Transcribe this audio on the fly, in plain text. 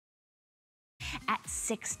at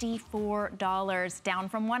 $64, down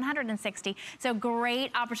from $160. So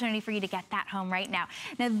great opportunity for you to get that home right now.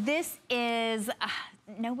 Now this is,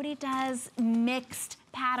 nobody does mixed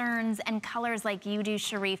patterns and colors like you do,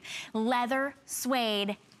 Sharif. Leather,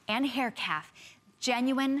 suede, and hair calf.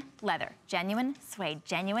 Genuine leather, genuine suede,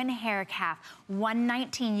 genuine hair calf.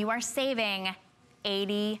 $119, you are saving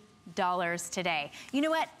 $80 today. You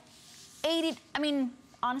know what?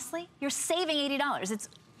 Honestly, you're saving $80.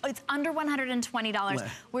 It's under $120.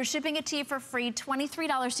 We're shipping it to you for free,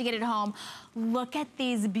 $23 to get it home. Look at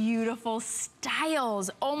these beautiful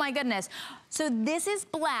styles. Oh my goodness. So this is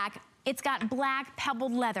black. It's got black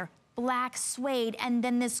pebbled leather, black suede, and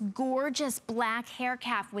then this gorgeous black hair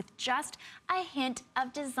calf with just a hint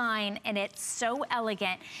of design in it. So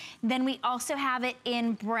elegant. Then we also have it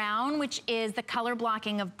in brown, which is the color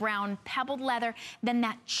blocking of brown pebbled leather, then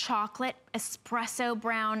that chocolate espresso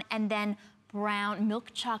brown, and then brown milk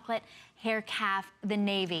chocolate hair calf, the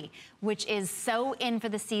navy, which is so in for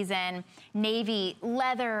the season. Navy,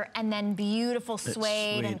 leather, and then beautiful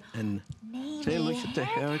suede and navy. Take a look at the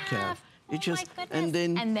hair calf. It just, and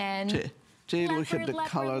then take a look at the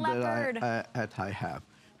color that I have.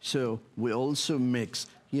 So we also mix,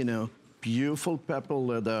 you know, beautiful pepper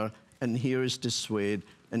leather, and here is the suede,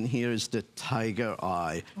 and here is the tiger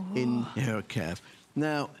eye in hair calf.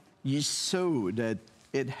 Now, you saw that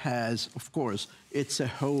it has, of course, it's a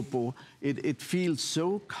hobo. It feels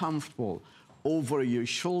so comfortable over your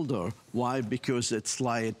shoulder. Why? Because it's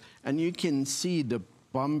light. And you can see the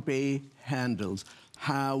Bombay handles,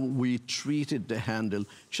 how we treated the handle,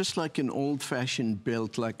 just like an old-fashioned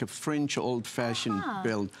belt, like a French old-fashioned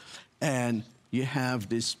belt. And you have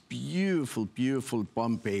this beautiful, beautiful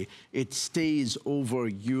Bombay. It stays over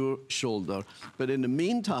your shoulder. But in the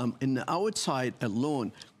meantime, in the outside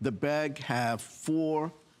alone, the bag have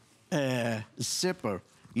 4 zipper.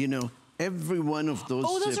 You know, every one of those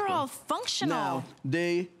those are all functional. Now,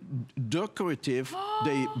 they decorative,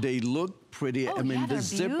 they look pretty. I mean, the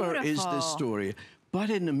zipper is the story. But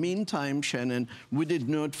in the meantime, Shannon, we did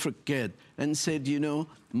not forget and said, you know,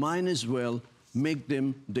 might as well make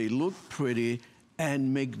them, they look pretty,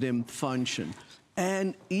 and make them function.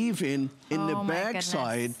 And even in the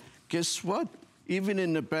backside, guess what? Even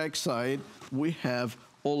in the backside, we have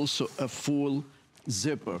also a full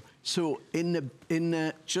zipper. So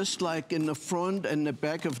just like in the front and the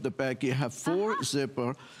back of the bag, you have 4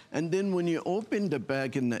 zipper. And then when you open the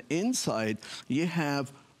bag in the inside, you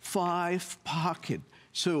have 5 pocket.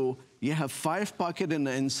 So you have 5 pocket in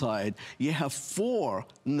the inside, you have 4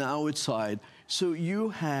 on the outside, so you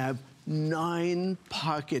have 9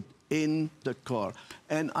 pocket in the car.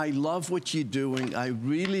 And I love what you're doing. I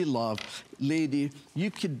really love, lady, you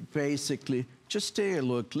could basically just take a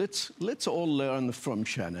look. Let's all learn from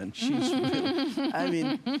Shannon. She's really, I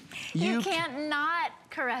mean, you can't not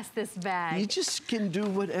caress this bag. You just can do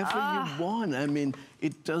whatever you want. I mean,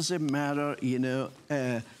 it doesn't matter, you know,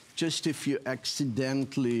 just if you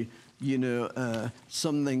accidentally, you know,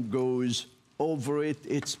 something goes over it,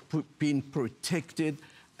 it's been protected.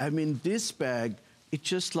 I mean, this bag, it's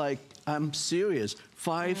just like, I'm serious,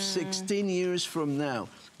 5, 16 years from now,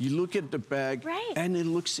 you look at the bag and it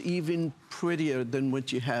looks even prettier than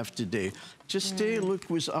what you have today. Just take a look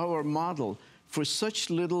with our model. For such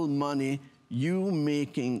little money, you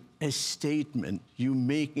making a statement,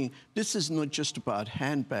 this is not just about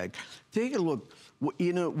handbag. Take a look,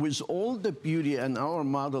 you know, with all the beauty, and our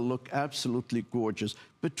model look absolutely gorgeous,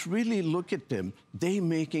 but really look at them. They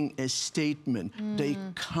making a statement, they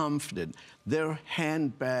confident. Their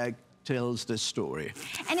handbag tells the story.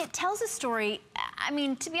 And it tells a story, I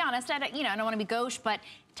mean, to be honest, I don't want to be gauche, but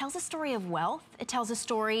it tells a story of wealth. It tells a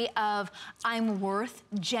story of I'm worth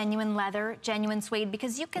genuine leather, genuine suede,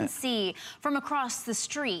 because you can see from across the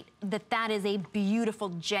street that that is a beautiful,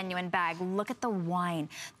 genuine bag. Look at the wine.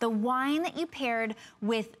 The wine that you paired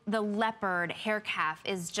with the leopard hair calf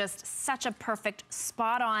is just such a perfect,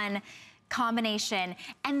 spot-on combination.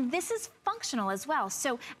 And this is functional as well.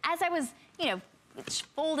 So as I was, you know,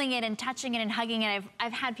 folding it and touching it and hugging it,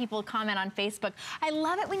 I've had people comment on Facebook. I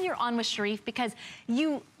love it when you're on with Sharif because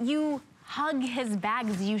you hug his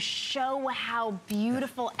bags, you show how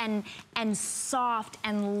beautiful and soft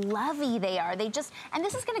and lovey they are. They just, and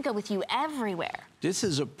this is gonna go with you everywhere. This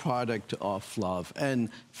is a product of love. And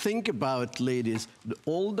think about, ladies,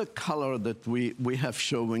 all the color that we have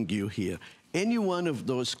showing you here. Any one of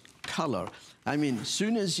those color, I mean, as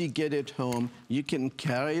soon as you get it home, you can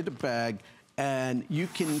carry the bag and you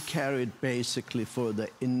can carry it basically for the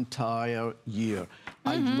entire year.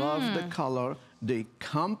 I love the color. They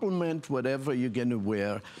complement whatever you're gonna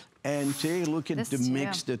wear. And take a look at the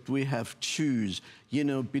mix that we have choose, you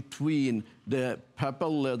know, between the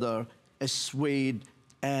purple leather, a suede,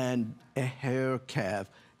 and a hair calf,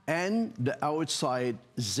 and the outside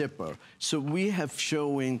zipper. So we have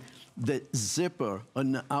showing the zipper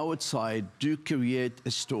on the outside do create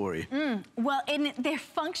a story. Well, and they're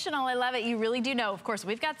functional. I love it. You really do know. Of course,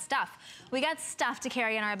 we've got stuff. We got stuff to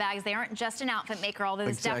carry in our bags. They aren't just an outfit maker, although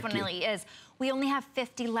this definitely is. We only have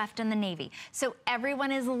 50 left in the navy. So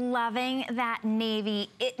everyone is loving that navy.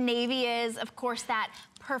 Navy is, of course, that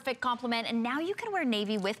perfect complement. And now you can wear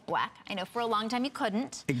navy with black. I know for a long time you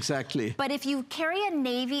couldn't. Exactly. But if you carry a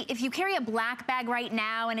navy, if you carry a black bag right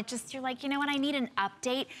now and you're like, you know what, I need an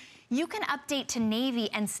update, you can update to navy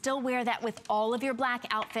and still wear that with all of your black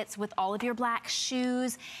outfits, with all of your black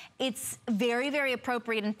shoes. It's very, very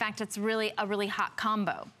appropriate. In fact, it's really a really hot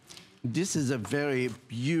combo. This is a very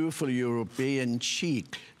beautiful European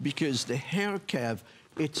chic because the hair calf,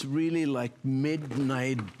 it's really like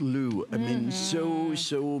midnight blue. I mean,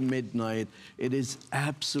 so midnight. It is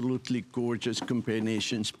absolutely gorgeous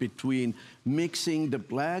combinations between mixing the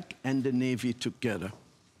black and the navy together.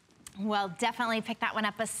 Well, definitely pick that one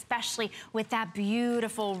up, especially with that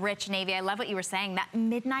beautiful, rich navy. I love what you were saying. That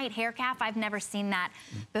midnight hair calf, I've never seen that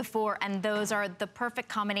before. And those are the perfect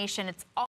combination. It's all